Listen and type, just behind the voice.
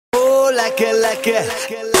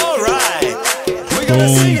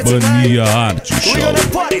Companhia Arte Show. We're gonna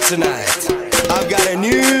party tonight. I've got a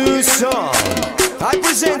new song I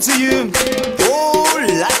present to you. Oh,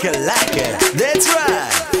 like it. That's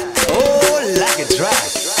right. Oh, like a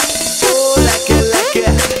track. Oh, like it.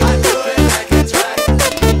 I do it like a track.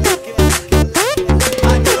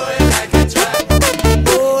 I do it like a track.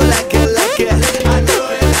 Oh, like it. I do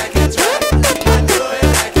it like a track. I do it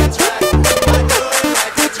like a track. I do it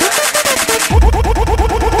like a track.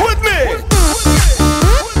 With me.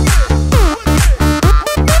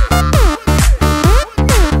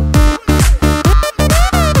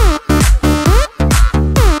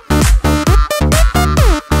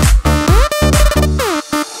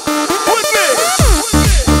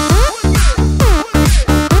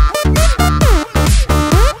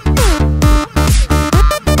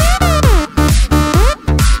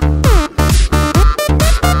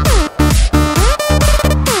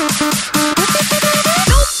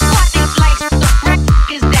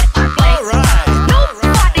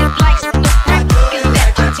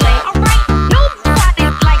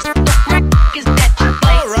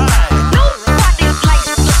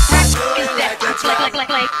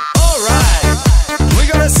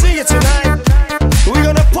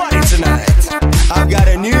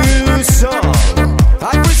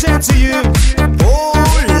 To you, oh,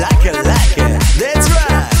 like it, that's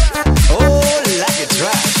right. Oh, like a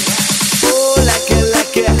track. Oh, like it,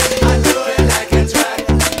 I do it like a track.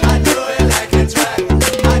 I do it like a track.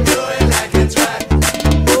 I do it like a track.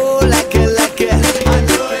 Oh, like it, I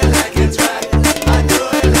do it like a track. I do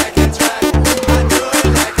it like a track. I do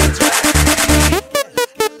it like a track.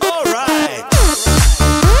 All right.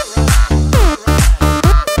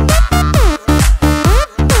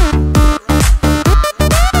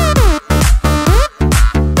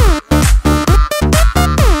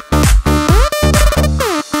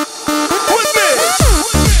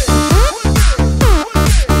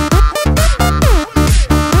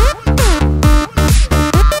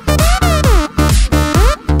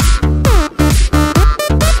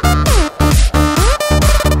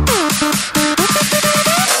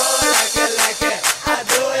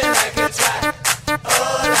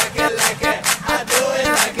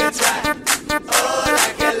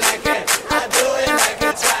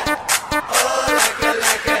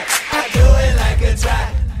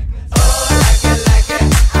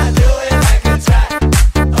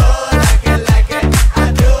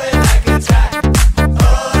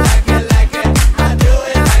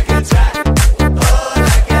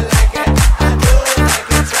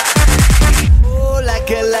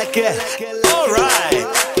 All right,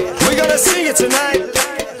 we're gonna sing it tonight.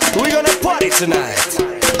 We're gonna party tonight.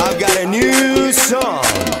 I've got a new song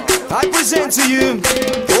I present to you.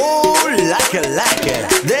 Oh, like it.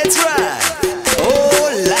 That's right. Oh,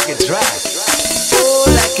 like a track.